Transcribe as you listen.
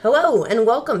Hello, and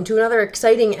welcome to another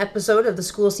exciting episode of the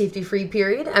School Safety Free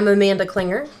Period. I'm Amanda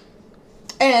Klinger.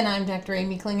 And I'm Dr.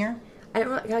 Amy Klinger. I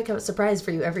got a surprise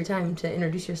for you every time to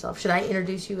introduce yourself. Should I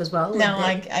introduce you as well? No,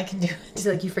 I can do it. Is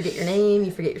it like you forget your name, you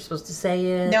forget you're supposed to say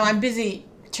it? No, I'm busy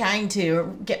trying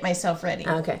to get myself ready.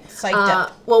 Okay. Psyched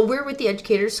up. Well, we're with the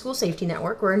Educators School Safety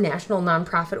Network. We're a national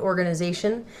nonprofit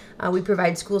organization. We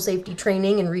provide school safety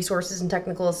training and resources and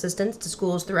technical assistance to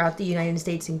schools throughout the United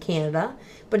States and Canada.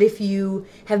 But if you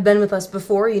have been with us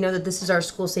before, you know that this is our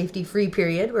school safety free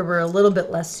period where we're a little bit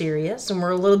less serious and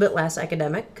we're a little bit less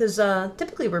academic because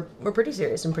typically we're pretty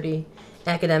serious and pretty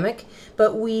academic.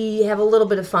 But we have a little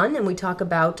bit of fun and we talk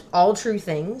about all true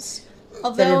things.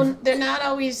 Although they're not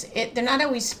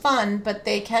always fun, but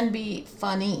they can be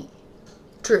funny.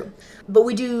 True. But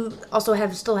we do also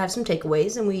still have some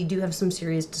takeaways, and we do have some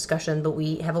serious discussion, but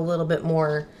we have a little bit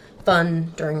more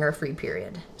fun during our free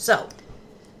period. So,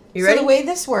 you ready? So the way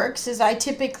this works is I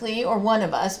typically, or one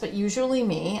of us, but usually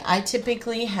me, I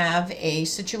typically have a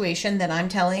situation that I'm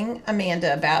telling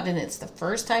Amanda about, and it's the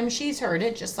first time she's heard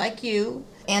it, just like you.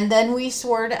 And then we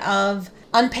sort of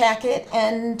unpack it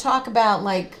and talk about,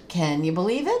 like, can you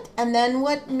believe it? And then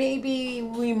what maybe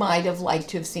we might have liked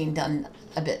to have seen done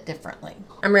a bit differently.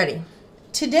 I'm ready.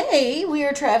 Today, we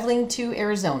are traveling to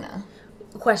Arizona.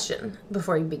 Question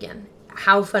before you begin.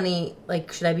 How funny,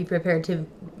 like, should I be prepared to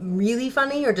really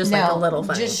funny or just like a little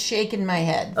funny? Just shaking my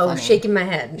head. Oh, funny. shaking my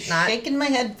head. Shaking my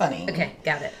head funny. Okay,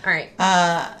 got it. All right.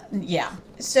 Yeah.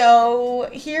 So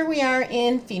here we are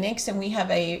in Phoenix, and we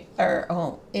have in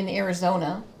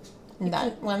Arizona.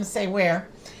 Not want to say where.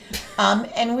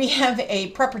 And we have a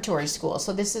preparatory school.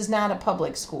 So this is not a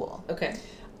public school. Okay.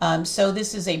 So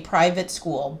this is a private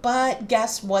school. But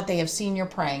guess what? They have senior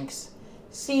pranks.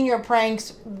 Senior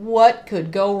pranks, what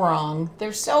could go wrong?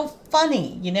 They're so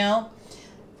funny, you know?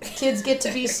 Kids get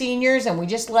to be seniors, and we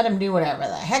just let them do whatever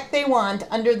the heck they want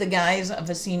under the guise of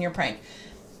a senior prank.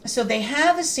 So they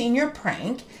have a senior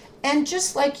prank, and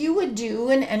just like you would do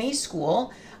in any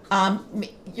school,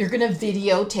 you're going to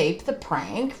videotape the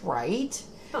prank, right?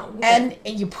 Oh, okay.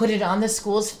 And you put it on the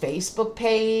school's Facebook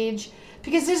page.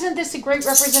 Because isn't this a great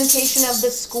representation of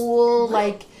the school?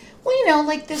 Like, well, you know,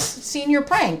 like this senior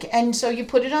prank. And so you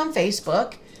put it on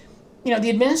Facebook. You know, the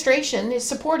administration is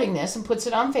supporting this and puts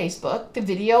it on Facebook, the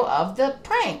video of the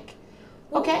prank.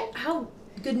 Okay? How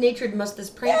good-natured must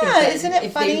this prank have Yeah, been? isn't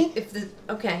it funny?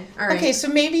 Okay, all right. Okay, so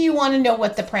maybe you want to know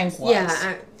what the prank was.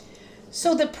 Yeah.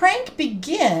 So the prank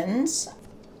begins,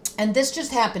 and this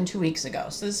just happened 2 weeks ago,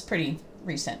 so this is pretty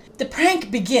recent. The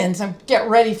prank begins, get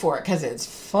ready for it because it's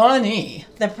funny.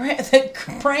 The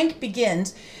prank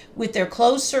begins with their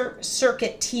closed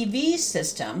circuit TV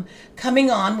system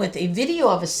coming on with a video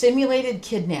of a simulated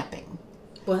kidnapping.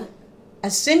 What?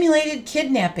 A simulated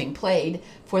kidnapping played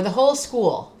for the whole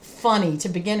school. Funny to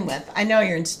begin with. I know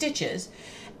you're in stitches.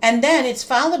 And then it's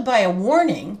followed by a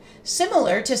warning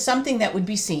similar to something that would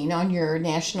be seen on your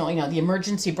national, the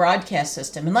emergency broadcast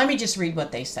system. And let me just read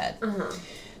what they said. Uh-huh.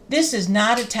 This is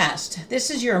not a test.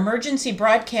 This is your emergency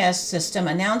broadcast system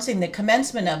announcing the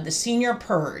commencement of the senior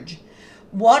purge.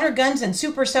 Water guns and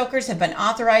super soakers have been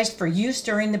authorized for use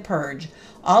during the purge.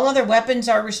 All other weapons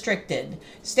are restricted.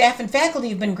 Staff and faculty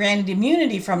have been granted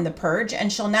immunity from the purge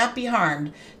and shall not be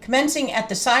harmed. Commencing at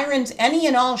the sirens, any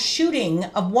and all shooting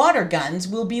of water guns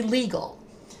will be legal.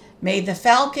 May the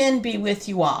Falcon be with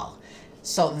you all.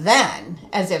 So then,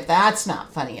 as if that's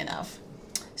not funny enough,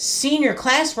 senior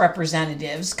class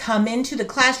representatives come into the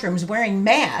classrooms wearing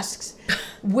masks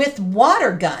with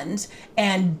water guns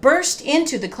and burst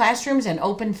into the classrooms and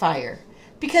open fire.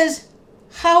 Because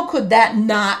how could that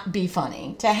not be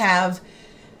funny to have?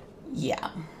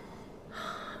 Yeah.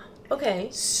 Okay.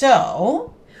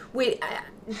 So, Wait,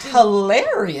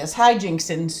 hilarious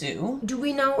hijinks ensue. do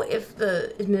we know if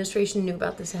the administration knew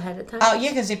about this ahead of time? Oh, yeah,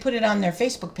 because they put it on their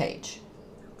Facebook page.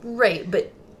 Right,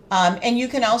 but... And you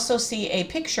can also see a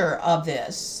picture of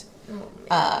this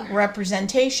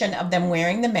representation of them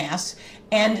wearing the masks.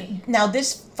 And now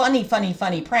this funny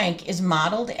prank is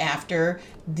modeled after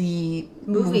the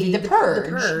movie The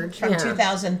Purge from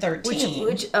 2013.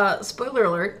 Which, spoiler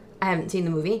alert, I haven't seen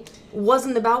the movie,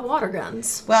 wasn't about water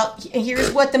guns. Well,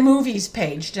 here's what the movies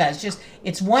page does.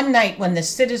 It's one night when the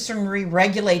citizenry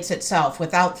regulates itself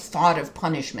without thought of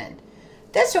punishment.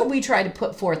 That's what we try to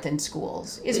put forth in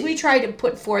schools, is we try to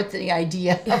put forth the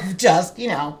idea of just,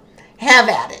 have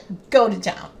at it. Go to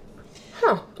town.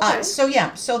 Huh. Okay.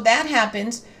 So that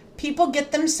happens. People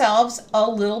get themselves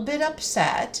a little bit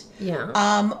upset.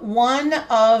 Yeah. One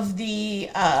of the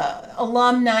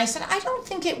alumni said, I don't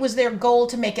think it was their goal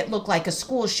to make it look like a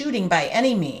school shooting by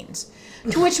any means.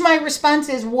 To which my response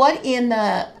is, what in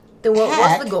the Then what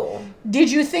heck was the goal?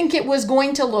 did you think it was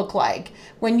going to look like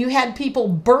when you had people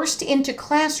burst into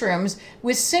classrooms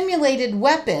with simulated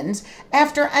weapons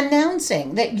after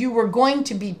announcing that you were going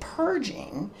to be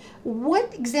purging?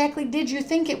 What exactly did you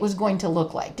think it was going to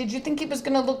look like? Did you think it was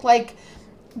going to look like,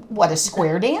 what, a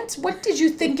square dance? What did you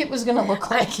think it was going to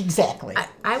look like exactly?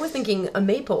 I was thinking a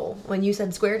maypole when you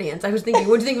said square dance. I was thinking,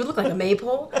 what do you think it would look like, a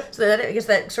maypole? So that, I guess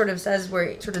that sort of says where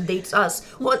it sort of dates us.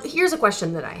 Well, here's a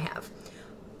question that I have.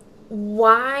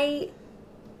 Why...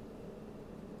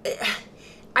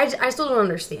 I still don't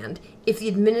understand if the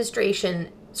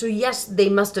administration... So yes, they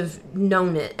must have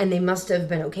known it, and they must have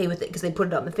been okay with it because they put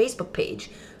it on the Facebook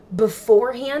page.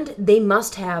 Beforehand, they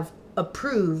must have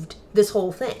approved this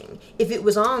whole thing. If it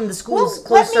was on the school's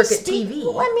closed circuit TV.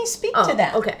 Let me speak to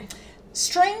that. Okay.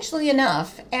 Strangely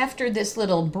enough, after this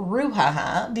little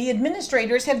brouhaha, the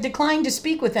administrators have declined to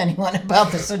speak with anyone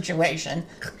about the situation.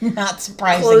 Not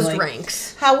surprisingly. Closed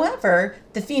ranks. However,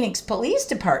 the Phoenix Police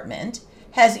Department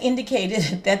has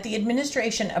indicated that the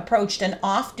administration approached an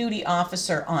off-duty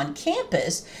officer on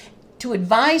campus to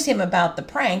advise him about the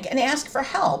prank and ask for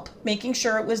help, making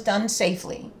sure it was done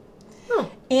safely. Oh.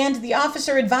 And the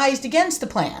officer advised against the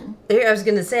plan. I was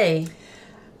going to say...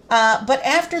 But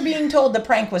after being told the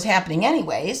prank was happening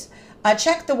anyways,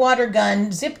 checked the water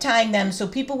gun, zip tying them so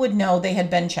people would know they had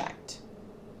been checked.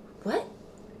 What?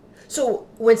 So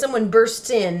when someone bursts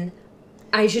in,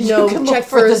 I should know, You can check look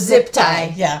for a the zip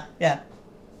tie. Yeah, yeah.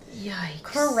 Yikes.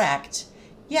 Correct.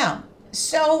 Yeah.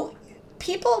 So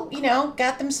people,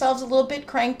 got themselves a little bit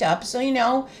cranked up. So,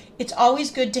 it's always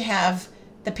good to have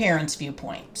the parents'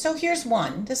 viewpoint. So here's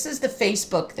one. This is the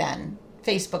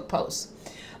Facebook post.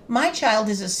 My child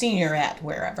is a senior at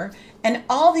wherever, and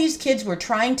all these kids were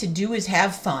trying to do is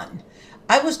have fun.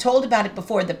 I was told about it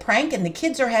before the prank, and the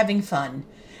kids are having fun.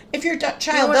 If your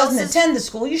child doesn't attend the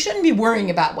school, you shouldn't be worrying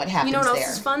about what happens there. You know what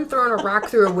else is fun? Throwing a rock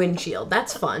through a windshield.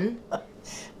 That's fun.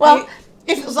 Well,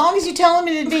 as long as you tell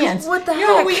them in advance. What the heck? You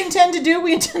know what we intend to do?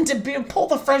 We intend to pull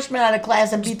the freshmen out of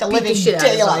class and beat the living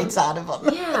daylights out of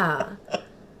them. Yeah.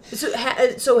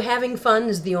 So having fun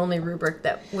is the only rubric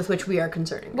with which we are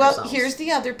concerning ourselves. Well, here's the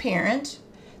other parent.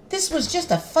 This was just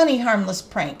a funny, harmless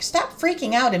prank. Stop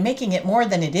freaking out and making it more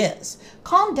than it is.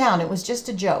 Calm down. It was just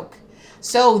a joke.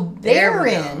 So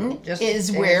therein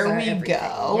is where we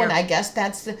go, yeah. And I guess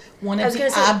that's one of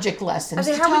the object lessons.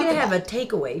 How are we going to have a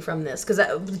takeaway from this? Because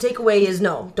the takeaway is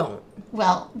no, don't.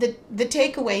 Well, the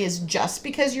takeaway is just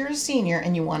because you're a senior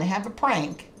and you want to have a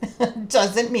prank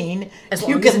doesn't mean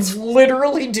you can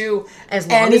literally do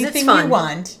anything you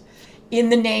want in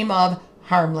the name of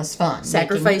harmless fun.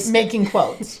 Sacrifice. Making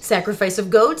quotes. Sacrifice of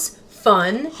goats,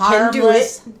 fun,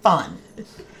 harmless can do it. Fun.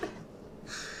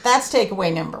 That's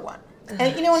takeaway number one. And,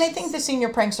 and I think the senior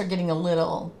pranks are getting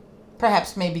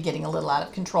perhaps maybe getting a little out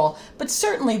of control. But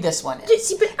certainly this one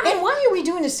is. And why are we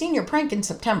doing a senior prank in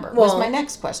September was my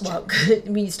next question. Well,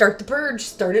 we start the purge.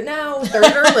 Start it now. Start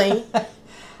it early.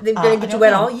 They're going to get you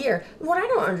wet all year. What I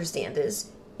don't understand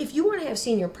is, if you want to have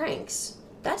senior pranks,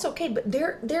 that's okay. But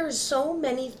there are so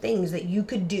many things that you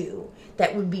could do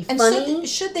that would be funny. And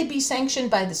should they be sanctioned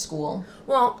by the school?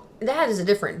 Well, that is a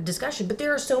different discussion. But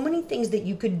there are so many things that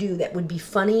you could do that would be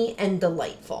funny and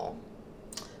delightful.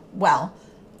 Well,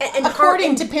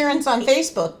 according to parents on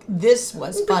Facebook, this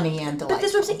was funny and delightful. But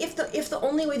that's what I'm saying. If the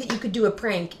only way that you could do a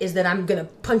prank is that I'm going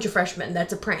to punch a freshman,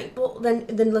 that's a prank. Well, then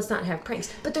let's not have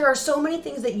pranks. But there are so many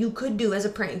things that you could do as a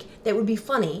prank that would be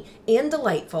funny and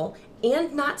delightful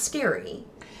and not scary.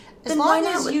 As long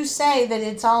as you say that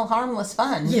it's all harmless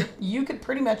fun, you could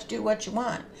pretty much do what you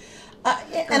want.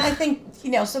 And I think,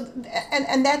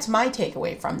 and that's my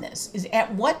takeaway from this, is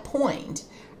at what point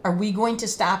are we going to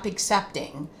stop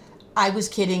accepting I was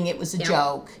kidding, it was a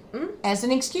joke, as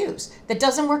an excuse? That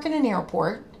doesn't work in an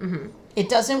airport. Mm-hmm. It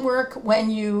doesn't work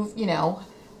when you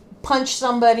punch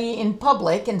somebody in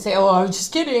public and say, oh, I was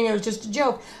just kidding, it was just a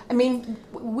joke. I mean,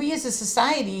 we as a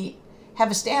society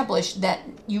have established that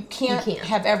you can't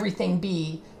have everything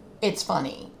be, it's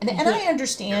funny. And I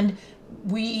understand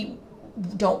we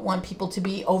don't want people to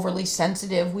be overly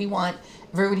sensitive.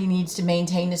 Everybody needs to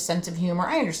maintain a sense of humor.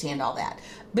 I understand all that.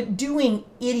 But doing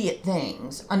idiot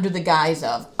things under the guise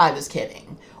of, I was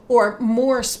kidding, or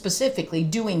more specifically,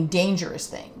 doing dangerous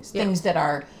things, things that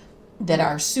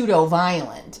are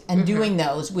pseudo-violent, and doing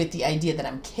those with the idea that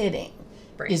I'm kidding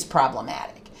is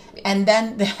problematic. Yeah. And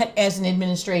then that, as an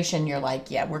administration, you're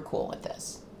like, yeah, we're cool with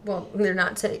this. Well, they're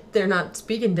not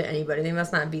speaking to anybody. They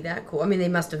must not be that cool. I mean, they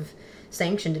must have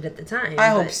sanctioned it at the time. I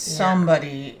hope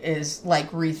somebody is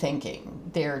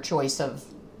rethinking their choice of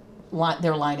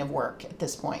their line of work at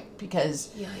this point, because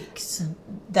Yikes.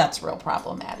 that's real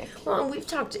problematic. Well, and we've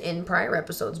talked in prior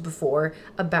episodes before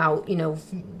about,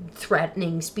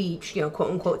 threatening speech,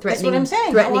 quote unquote That's threatening. what I'm saying.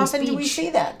 How threatening often do we speech. see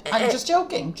that? I'm just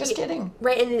joking. Just kidding.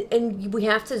 Right, and we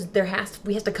have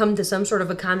to come to some sort of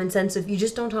a common sense of you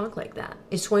just don't talk like that.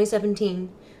 It's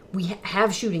 2017. We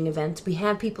have shooting events. We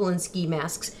have people in ski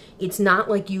masks. It's not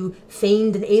like you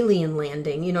feigned an alien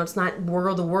landing. It's not War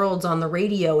of the Worlds on the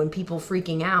radio and people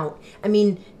freaking out. I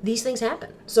mean, these things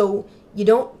happen. So you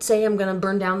don't say I'm going to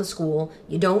burn down the school.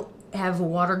 You don't have a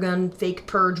water gun fake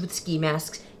purge with ski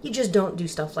masks. You just don't do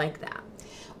stuff like that.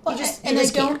 Well, I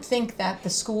don't think that the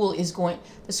school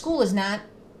is not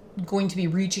going to be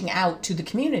reaching out to the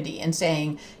community and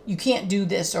saying you can't do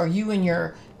this, or you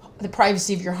and the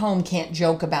privacy of your home can't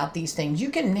joke about these things. You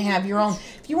can have your own,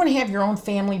 if you want to have your own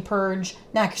family purge,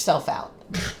 knock yourself out.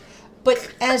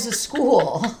 But as a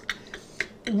school,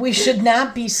 we should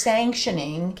not be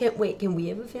sanctioning. Can we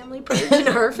have a family purge in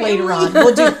our family? Later on.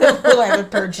 We'll have a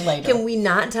purge later. Can we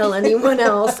not tell anyone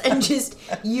else and just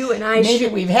you and I Maybe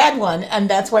we've had one, and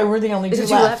that's why we're the only two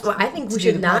left. Well, I think we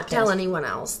should not tell anyone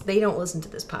else. They don't listen to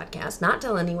this podcast. Not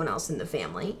tell anyone else in the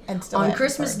family. And still on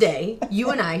Christmas Day, you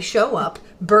and I show up,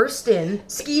 burst in,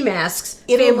 ski masks,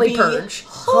 family purge.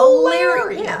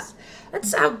 Hilarious. Yeah.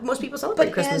 That's how most people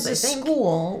celebrate Christmas, But as a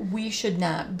school, we should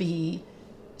not be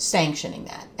sanctioning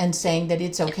that and saying that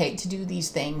it's okay to do these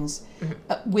things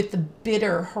with the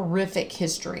bitter, horrific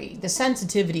history. The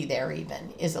sensitivity there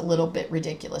even is a little bit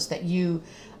ridiculous, that you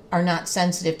are not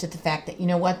sensitive to the fact that,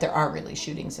 there are really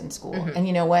shootings in school. And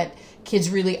you know what?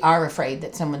 Kids really are afraid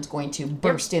that someone's going to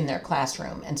burst in their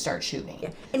classroom and start shooting.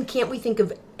 Yeah. And can't we think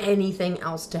of anything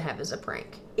else to have as a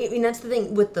prank? I mean, that's the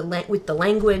thing with the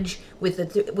language, with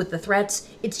the threats.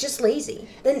 It's just lazy.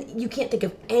 Then you can't think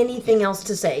of anything else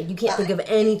to say. You can't think of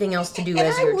anything else to do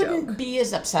as your joke. I wouldn't be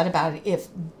as upset about it if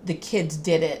the kids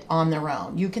did it on their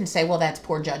own. You can say, well, that's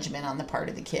poor judgment on the part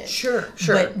of the kids. Sure.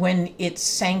 But when it's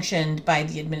sanctioned by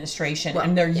the administration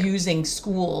and they're using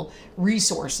school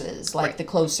resources like the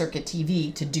closed circuit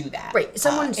TV to do that. Right.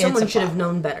 Someone should have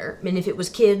known better. I mean, if it was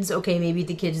kids, okay, maybe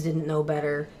the kids didn't know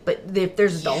better. But if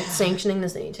there's adults sanctioning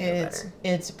this, they need to know better.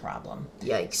 It's a problem.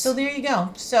 Yikes. So there you go.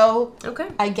 So okay.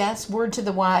 I guess word to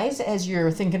the wise, as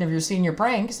you're thinking of your senior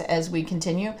pranks as we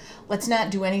continue, let's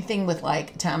not do anything with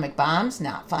like atomic bombs.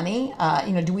 Not funny.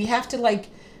 Do we have to like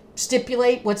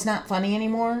stipulate what's not funny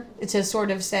anymore? It's to sort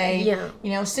of say,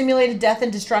 simulated death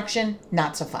and destruction,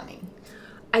 not so funny.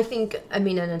 I think, an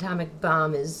atomic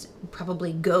bomb is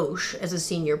probably gauche as a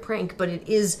senior prank, but it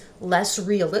is less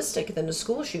realistic than a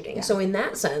school shooting. Yeah. So in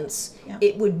that sense,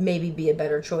 it would maybe be a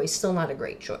better choice. Still not a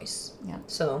great choice. Yeah.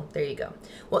 So there you go.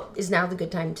 Well, is now the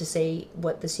good time to say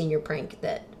what the senior prank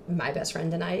that my best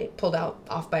friend and I pulled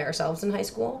off by ourselves in high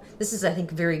school? This is, I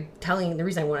think, very telling. The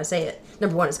reason I want to say it,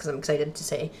 number one, is because I'm excited to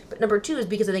say, but number two is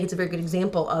because I think it's a very good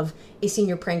example of a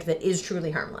senior prank that is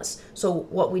truly harmless. So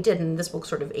what we did, and this will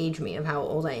sort of age me of how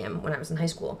old I am when I was in high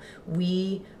school,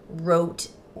 we wrote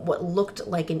what looked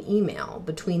like an email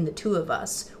between the two of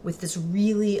us with this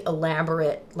really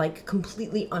elaborate, like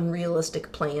completely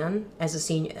unrealistic plan as a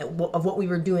senior of what we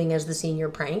were doing as the senior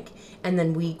prank, and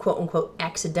then we quote unquote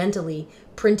accidentally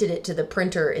printed it to the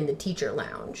printer in the teacher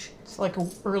lounge. It's like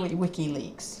early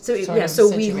WikiLeaks. So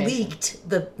we leaked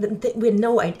we had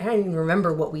I don't even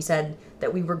remember what we said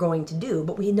that we were going to do,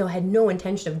 but we had no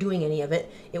intention of doing any of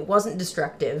it. It wasn't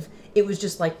destructive. It was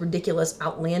just like ridiculous,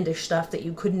 outlandish stuff that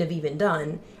you couldn't have even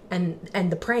done.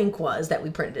 And the prank was that we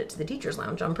printed it to the teacher's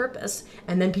lounge on purpose.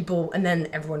 And then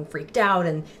everyone freaked out,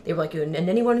 and they were like, and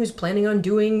anyone who's planning on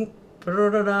doing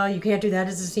you can't do that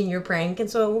as a senior prank. And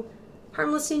so,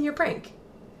 harmless senior prank.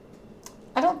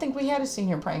 I don't think we had a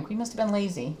senior prank. We must have been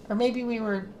lazy. Or maybe we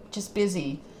were just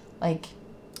busy,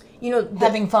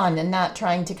 having fun and not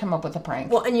trying to come up with a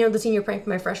prank. Well, and the senior prank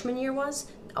my freshman year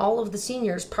was, all of the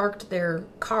seniors parked their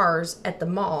cars at the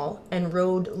mall and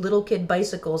rode little kid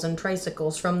bicycles and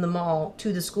tricycles from the mall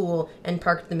to the school and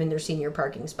parked them in their senior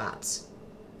parking spots.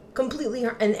 Completely,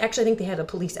 and actually I think they had a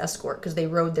police escort because they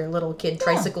rode their little kid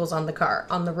tricycles on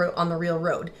the real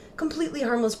road. Completely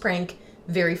harmless prank,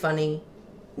 very funny.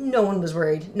 No one was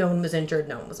worried, no one was injured,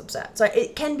 no one was upset. So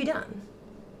it can be done.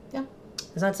 Yeah.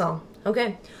 That's all.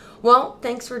 Okay. Well,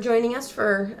 thanks for joining us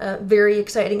for very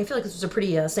exciting. I feel like this was a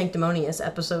pretty sanctimonious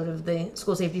episode of the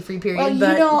School Safety Free Period.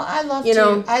 Well, I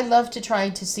love to try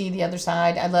to see the other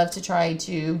side. I love to try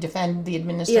to defend the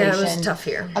administration. Yeah, it was tough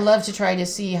here. I love to try to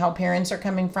see how parents are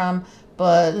coming from,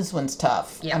 but this one's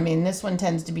tough. Yeah. This one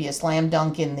tends to be a slam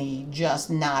dunk in the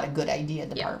just not a good idea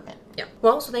department. Yeah. Yeah.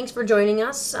 Well, so thanks for joining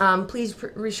us. Please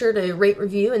be sure to rate,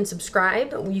 review, and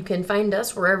subscribe. You can find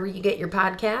us wherever you get your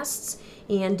podcasts.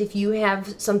 And if you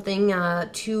have something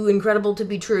too incredible to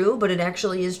be true, but it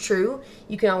actually is true,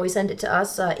 you can always send it to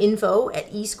us,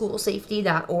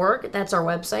 info@eschoolsafety.org. That's our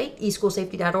website,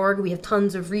 eschoolsafety.org. We have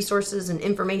tons of resources and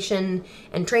information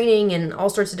and training and all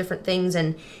sorts of different things.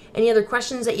 And any other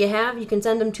questions that you have, you can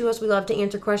send them to us. We love to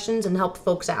answer questions and help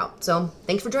folks out. So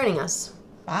thanks for joining us.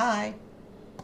 Bye.